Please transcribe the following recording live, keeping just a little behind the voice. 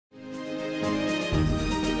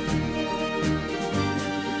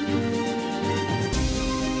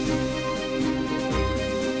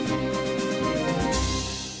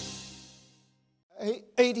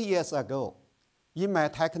8 years ago, in my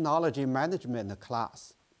technology management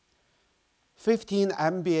class, 15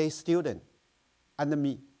 MBA students and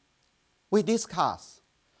me, we discussed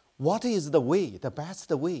what is the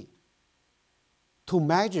best way to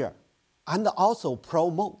measure and also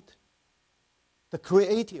promote the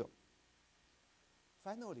creative.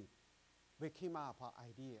 Finally, we came up with an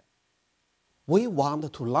idea. We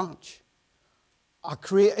want to launch a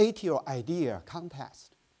creative idea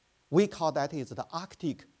contest. We call that is the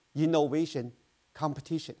Arctic Innovation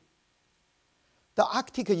Competition. The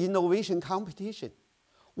Arctic Innovation Competition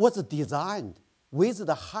was designed with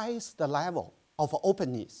the highest level of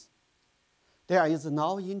openness. There is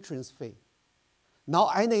no entrance fee, no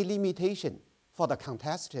any limitation for the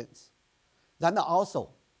contestants, then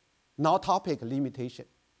also no topic limitation.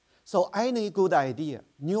 So any good idea,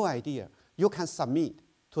 new idea, you can submit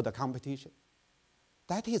to the competition.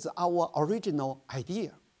 That is our original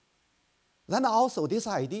idea. Then also this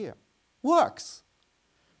idea works.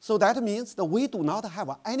 So that means that we do not have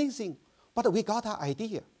anything, but we got an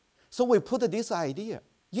idea. So we put this idea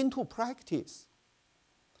into practice.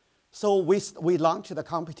 So we launched the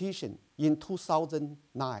competition in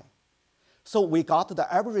 2009. So we got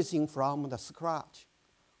everything from the scratch.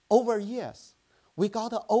 Over years, we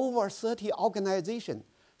got over 30 organizations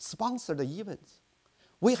sponsored events.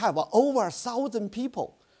 We have over 1,000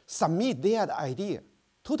 people submit their idea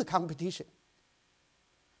to the competition.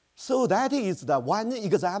 So that is the one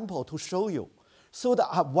example to show you. So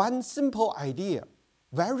that one simple idea,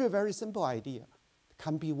 very, very simple idea,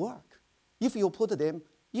 can be work if you put them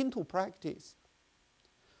into practice.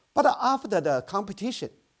 But after the competition,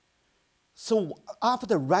 so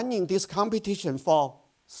after running this competition for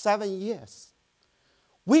 7 years,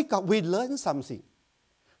 we learned something.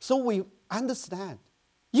 So we understand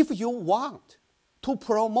if you want to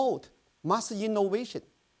promote mass innovation,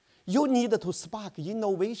 you need to spark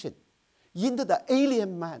innovation into the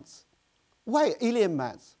alien minds. Why alien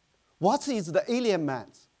minds? What is the alien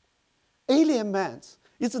minds? Alien minds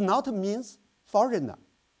is not means foreigner.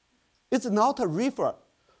 It's not refer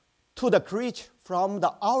to the creature from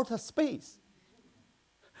the outer space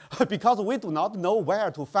because we do not know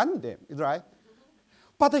where to find them, right?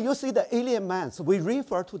 But you see the alien minds, we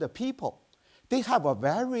refer to the people. They have a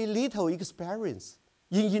very little experience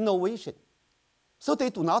in innovation. So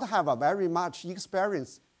they do not have a very much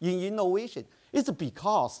experience in innovation. It's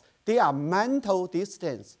because they are mental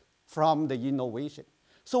distance from the innovation.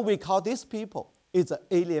 So we call these people is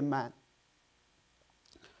alien man.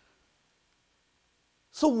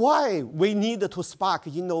 So why we need to spark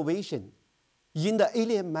innovation in the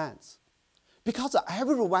alien minds? Because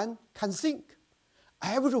everyone can think.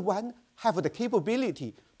 Everyone have the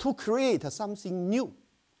capability to create something new.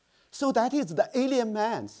 So that is the alien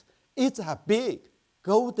minds. It's a big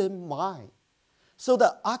golden mine. So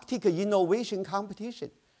the Arctic Innovation Competition,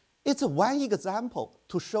 it's one example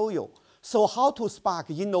to show you so how to spark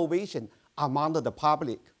innovation among the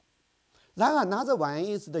public. Then another one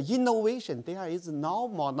is the innovation. There is no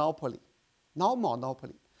monopoly. No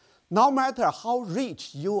monopoly. No matter how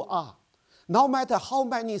rich you are, no matter how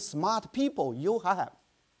many smart people you have,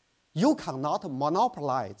 you cannot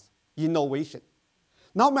monopolize innovation.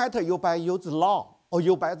 No matter you use law or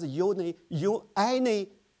you use any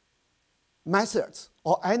methods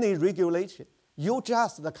or any regulation, you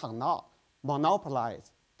just cannot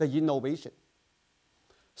monopolize the innovation.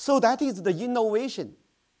 So that is the innovation.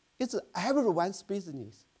 It's everyone's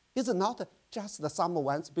business. It's not just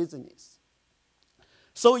someone's business.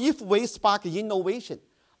 So if we spark innovation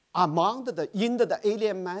among in the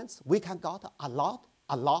alien minds, we can get a lot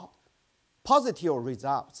positive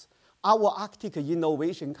results. Our Arctic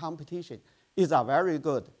Innovation Competition is a very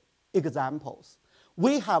good example.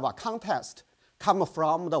 We have a contest come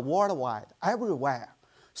from the worldwide, everywhere.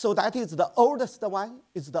 So that is the oldest one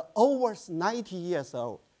is the over 90 years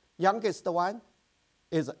old. Youngest one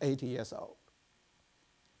is 80 years old.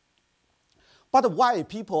 But why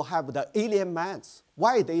people have the alien minds?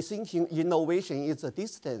 Why they thinking innovation is a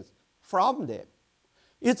distance from them?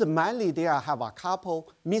 It's mainly they have a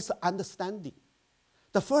couple misunderstanding.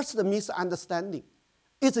 The first misunderstanding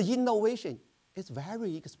is innovation is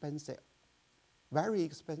very expensive. Very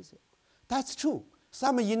expensive. That's true.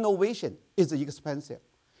 Some innovation is expensive.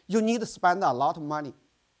 You need to spend a lot of money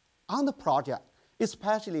on the project,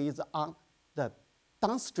 especially is on the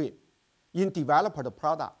downstream in developed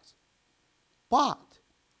products. But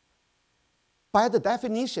by the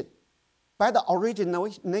definition, by the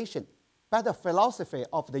origination, by the philosophy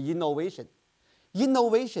of the innovation,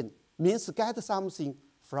 innovation means get something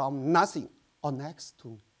from nothing or next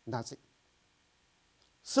to nothing.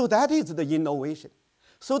 So that is the innovation.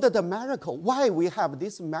 So that the miracle, why we have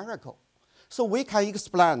this miracle? So we can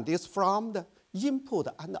explain this from the input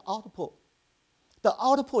and the output. The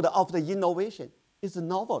output of the innovation is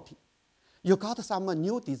novelty. You got some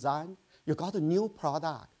new design, you got a new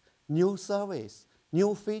product, new service,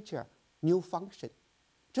 new feature, new function.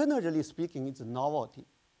 Generally speaking, it's novelty.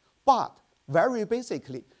 But very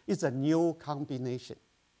basically, it's a new combination.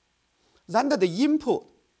 Then the input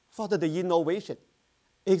for the innovation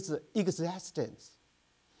is existence.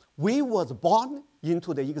 We was born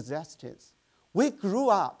into the existence. We grew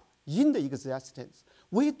up in the existence.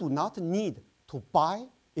 We do not need to buy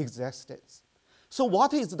existence. So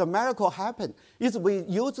what is the miracle happen is we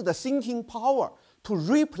use the thinking power to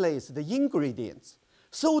replace the ingredients.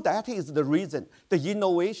 So that is the reason the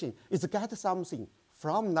innovation is get something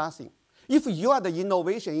from nothing. If the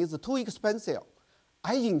innovation is too expensive,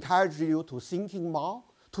 I encourage you to thinking more,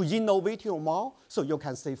 to innovate more, so you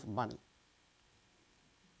can save money.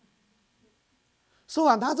 So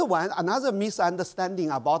another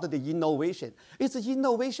misunderstanding about the innovation is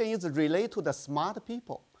innovation is related to the smart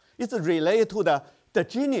people. It's related to the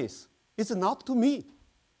genius. It's not to me.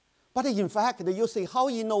 But in fact, you see how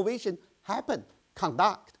innovation happen,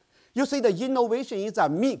 conduct. You see the innovation is a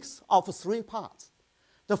mix of three parts.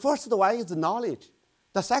 The first one is knowledge.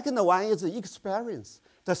 The second one is experience.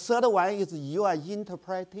 The third one is your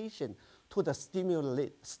interpretation to the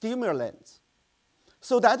stimulants.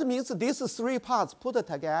 So that means these three parts put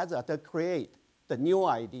together to create the new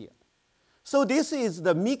idea. So this is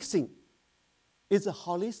the mixing. It's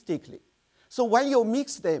holistically. So when you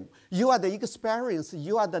mix them, you are the experience,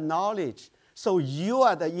 you are the knowledge, so you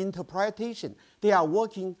are the interpretation. They are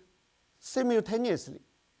working simultaneously.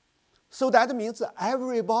 So that means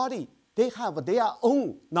everybody, they have their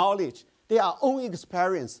own knowledge, their own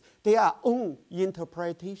experience, their own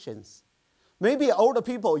interpretations. Maybe older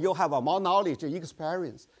people, you have more knowledge and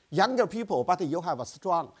experience. Younger people, but you have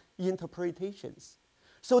strong interpretations.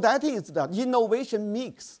 So that is the innovation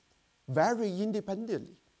mix very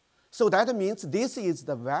independently. So that means this is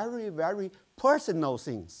the very, very personal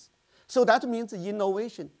things. So that means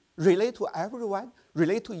innovation relate to everyone,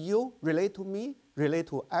 relate to you, relate to me, relate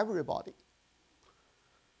to everybody.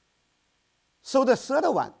 So the third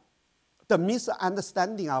one, the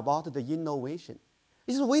misunderstanding about the innovation,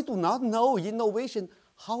 is we do not know innovation,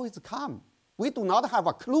 how it's come. We do not have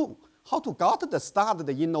a clue how to get the start of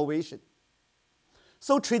the innovation.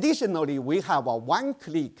 So traditionally, we have a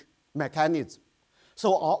one-click mechanism.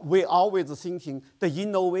 So we always thinking the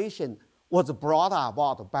innovation was brought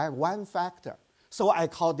about by one factor. So I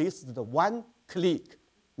call this the one-click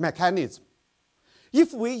mechanism.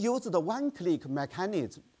 If we use the one-click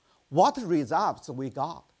mechanism, what results we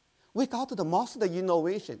got? We got the most of the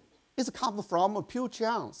innovation. It's come from pure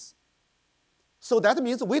chance. So that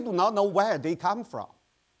means we do not know where they come from.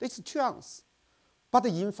 It's chance. But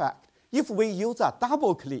in fact, if we use a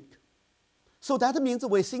double click, so that means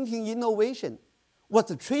we're thinking innovation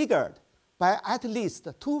was triggered by at least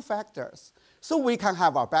two factors. So we can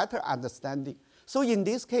have a better understanding. So in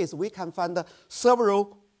this case, we can find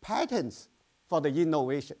several patterns for the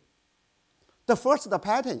innovation. The first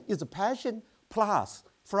pattern is passion plus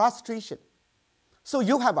frustration. So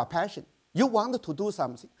you have a passion. You want to do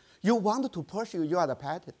something. You want to pursue your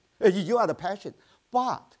passion,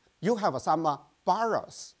 but you have some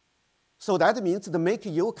barriers. So that means to make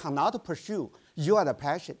you cannot pursue your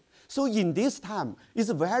passion. So in this time,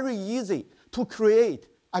 it's very easy to create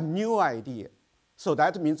a new idea. So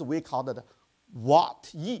that means we call it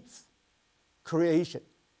what if creation.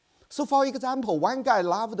 So for example, one guy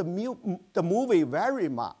loved the movie very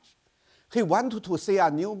much. He wanted to see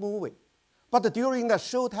a new movie. But during the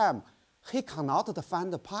show time, he cannot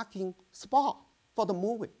find a parking spot for the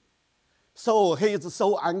movie. So he is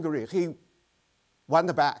so angry, he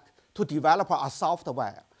went back to develop a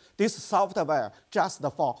software. This software just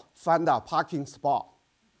for find a parking spot.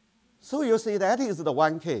 So you see that is the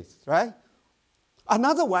one case, right?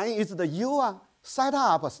 Another one is that you are set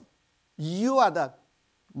up, you are the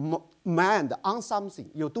mind on something,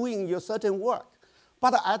 you're doing your certain work,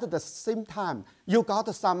 but at the same time, you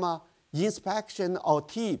got some inspection or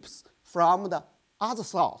tips from the other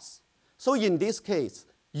source. So in this case,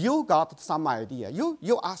 you got some idea.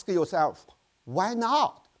 You ask yourself, why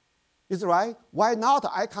not? Is right? Why not?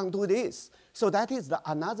 I can do this. So that is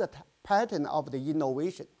another pattern of the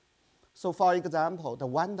innovation. So for example, the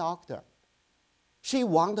one doctor, she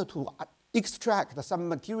wanted to extract some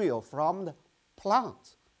material from the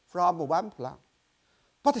plant, from one plant,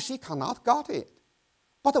 but she cannot get it.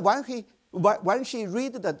 But when she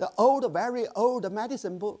read the very old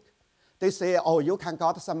medicine book, they say, oh, you can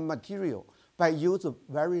get some material by using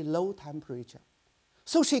very low temperature.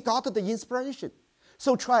 So she got the inspiration.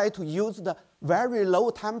 So try to use the very low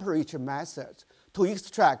temperature method to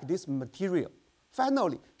extract this material.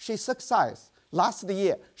 Finally, she succeeds. Last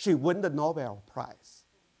year, she won the Nobel Prize.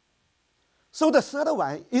 So the third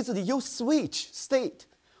one is you switch state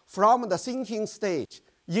from the thinking stage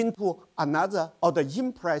into another, or the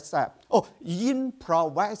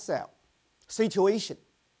improvised situation.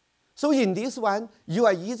 So in this one, you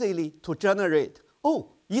are easily to generate,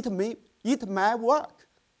 it may work,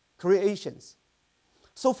 creations.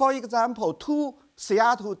 So for example, two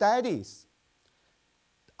Seattle daddies,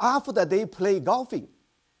 after they play golfing,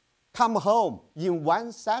 come home in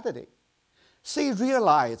one Saturday, they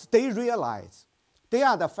realize they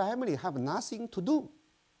are the family have nothing to do.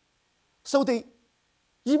 So they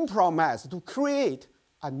improvise to create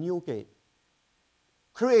a new game.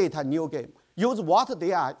 Use what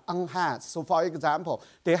they are on hand. So for example,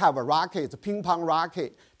 they have a racket, ping pong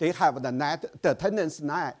racket. They have the net, the tennis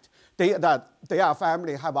net. Their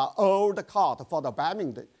family have an old court for the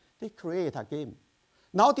badminton. They create a game.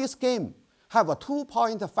 Now this game have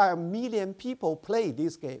 2.5 million people play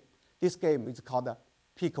this game. This game is called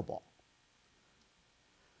pickleball.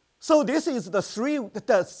 So this is the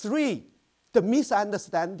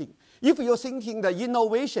misunderstanding. If you're thinking the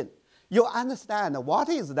innovation, you understand what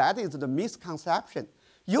is that is the misconception.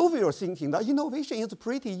 You will thinking the innovation is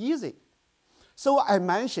pretty easy. So I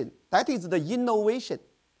mentioned that is the innovation.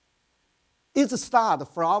 It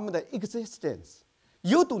starts from the existence.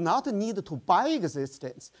 You do not need to buy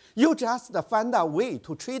existence. You just find a way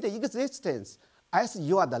to treat existence as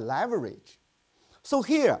you are the leverage. So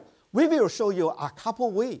here, we will show you a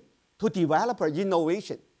couple ways to develop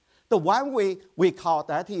innovation. The one way we call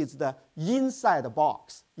that is the inside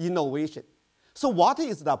box innovation. So what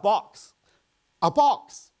is the box? A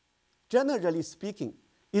box, generally speaking,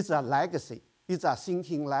 is a legacy, is a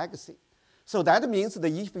thinking legacy. So that means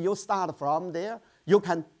that if you start from there, you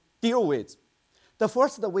can deal with. The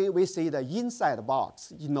first way we see the inside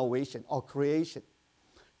box innovation or creation.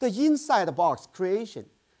 The inside box creation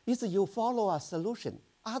is you follow a solution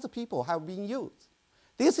other people have been used.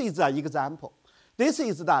 This is an example. This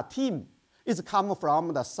is the team. It's come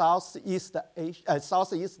from the Southeast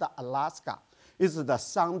Alaska. It's the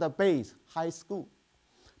Sound-based high school.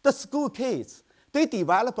 The school kids, they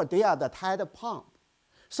developed the tide pump.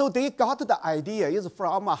 So they got the idea is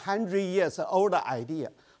from 100 years old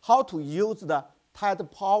idea, how to use the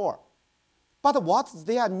tide power. But what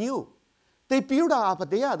they are new? They build up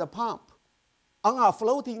the pump on a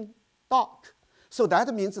floating dock. So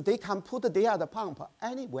that means they can put the pump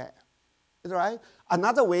anywhere, right?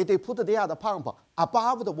 Another way, they put the pump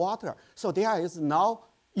above the water. So there is no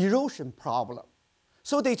erosion problem.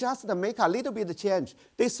 So they just make a little bit of change.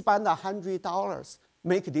 They spend $100,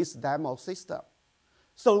 make this demo system.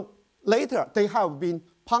 So later, they have been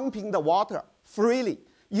pumping the water freely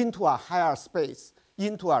into a higher space,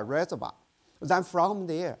 into a reservoir. Then from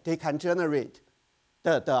there, they can generate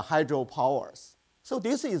the hydropowers. So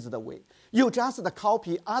this is the way. You just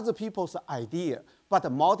copy other people's idea, but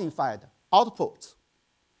modified outputs.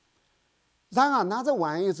 Then another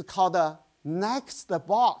one is called the next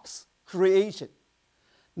box creation.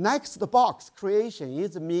 Next box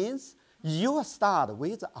creation means you start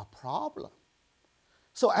with a problem.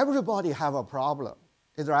 So everybody have a problem,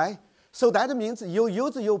 is right? So that means you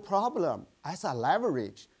use your problem as a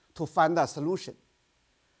leverage to find a solution.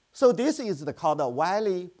 So this is called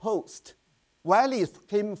Wiley Post. Wiley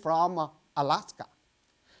came from Alaska.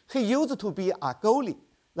 He used to be a goalie,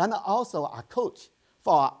 then also a coach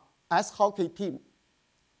for an ice hockey team.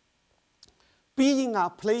 Being a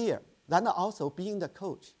player, then also being the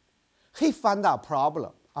coach. He found a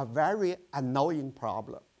problem, a very annoying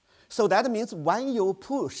problem. So that means when you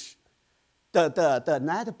push the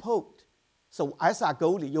net post, so as a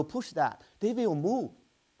goalie, you push that, they will move.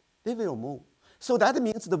 They will move. So that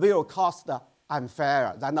means they will cost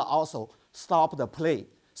unfair, then also stop the play.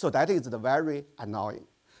 So that is very annoying.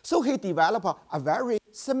 So he developed a very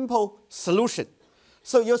simple solution.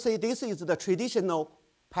 So you see, this is the traditional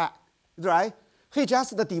pack, right? He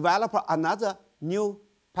just developed another new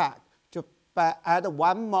pack to add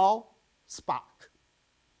one more spark.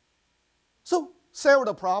 So solve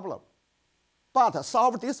the problem. But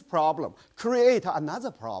solve this problem, create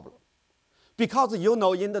another problem. Because you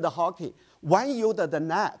know in the hockey, when you the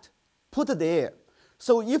net put there,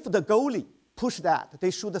 so if the goalie push that,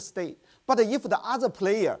 they should stay. But if the other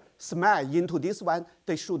player smash into this one,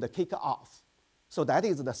 they should kick off. So that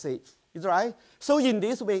is the safe, is right? So in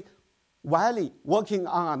this way, Wiley working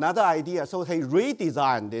on another idea, so he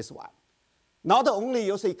redesigned this one. Not only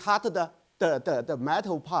you see cut the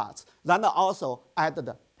metal parts, then also add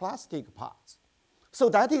the plastic parts. So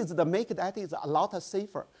that is the make that is a lot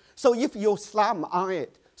safer. So if you slam on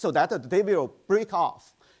it, so that they will break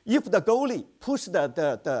off. If the goalie push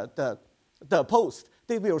the post,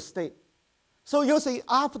 they will stay. So you see,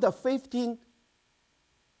 after 15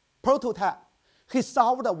 prototype, he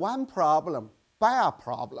solved one problem by a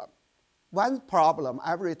problem. One problem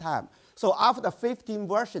every time. So after 15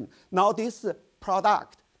 version, now this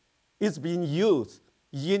product is being used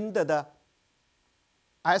in the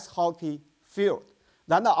ice hockey field.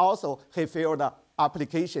 Then also he filled the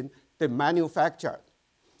application they manufactured.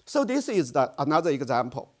 So this is another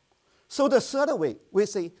example. So the third way, we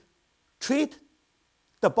say, treat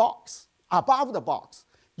the box, above the box.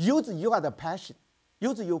 Use your passion.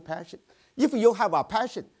 Use your passion. If you have a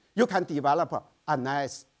passion, you can develop a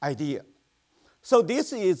nice idea. So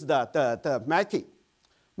this is the Mackie.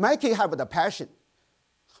 Mackie have the passion.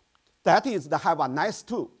 That is to have a nice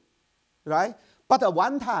tool, right? But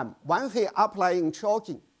one time, when he applying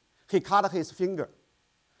chalking, he cut his finger.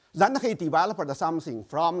 Then he developed something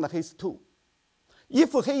from his tool.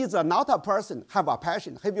 If he is not a person have a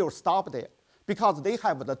passion, he will stop there because they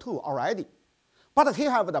have the tool already. But he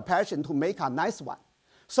have the passion to make a nice one.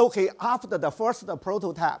 So he, after the first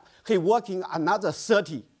prototype, he working another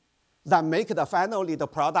 30 that make finally the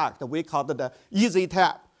product we call the easy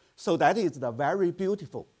tap. So that is the very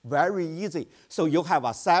beautiful, very easy. So you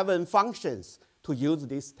have 7 functions to use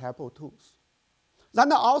this type of tools.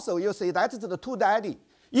 Then also you see that is the two daddy.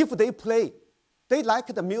 If they play, they like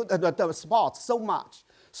the sports so much.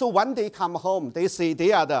 So when they come home, they say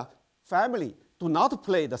they are the family, do not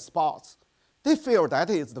play the sports. They feel that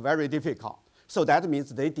is very difficult. So that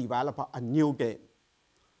means they develop a new game.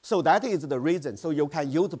 So that is the reason. So you can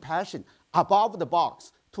use passion above the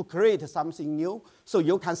box to create something new. So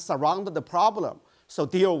you can surround the problem, so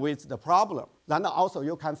deal with the problem. Then also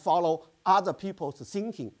you can follow other people's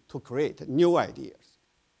thinking to create new ideas.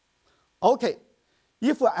 Okay,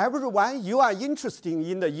 if everyone, you are interested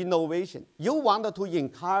in the innovation, you want to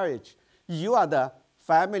encourage your the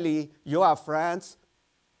family, your friends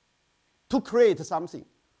to create something,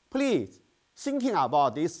 please thinking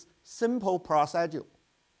about this simple procedure.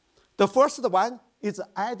 The first one is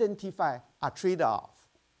identify a trade-off.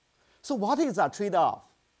 So what is a trade-off?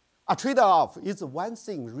 A trade-off is one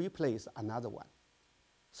thing replace another one.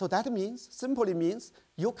 So that means, simply means,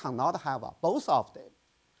 you cannot have both of them.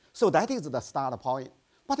 So that is the start point.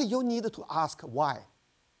 But you need to ask why.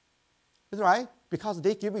 Right? Because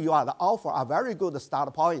they give you the offer a very good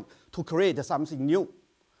start point to create something new.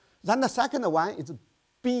 Then the second one is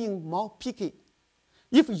being more picky.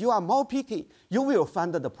 If you are more picky, you will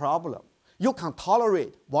find the problem. You can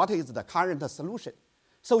tolerate what is the current solution.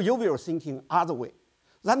 So you will think in other way.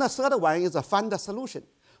 Then the third one is find a solution.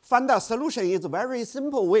 Find a solution is a very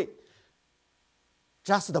simple way.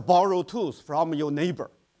 Just borrow tools from your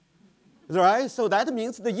neighbor. Right? So that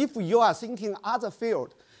means that if you are thinking other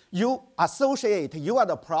field, you associate your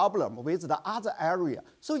the problem with the other area,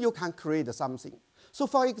 so you can create something. So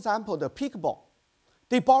for example, the pickleball,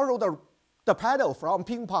 they borrow the paddle from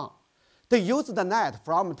ping pong. They use the net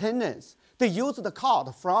from tennis. They use the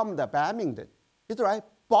court from the badminton. It's right?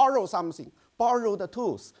 Borrow something, borrow the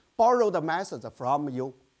tools, borrow the methods from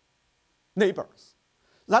your neighbors.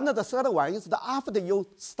 Then the third one is that after you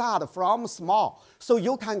start from small, so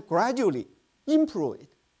you can gradually improve it.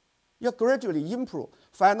 You gradually improve,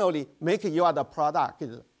 finally make your the product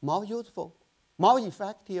more useful, more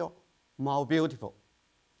effective, more beautiful,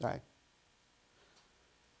 right?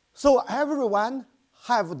 So everyone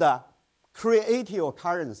have the creative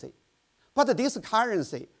currency, but this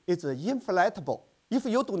currency is inflatable. If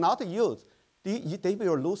you do not use, they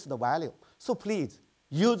will lose the value. So please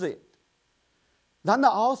use it. Then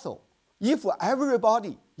also, if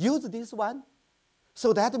everybody use this one,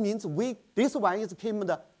 so that means this one is became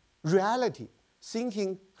the reality,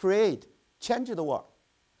 thinking, create, change the world.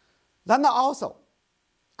 Then also,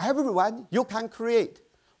 everyone you can create.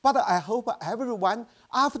 But I hope everyone,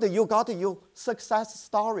 after you got your success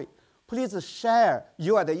story, please share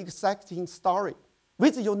your exciting story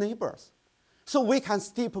with your neighbors, so we can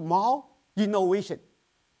step more innovation.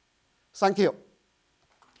 Thank you.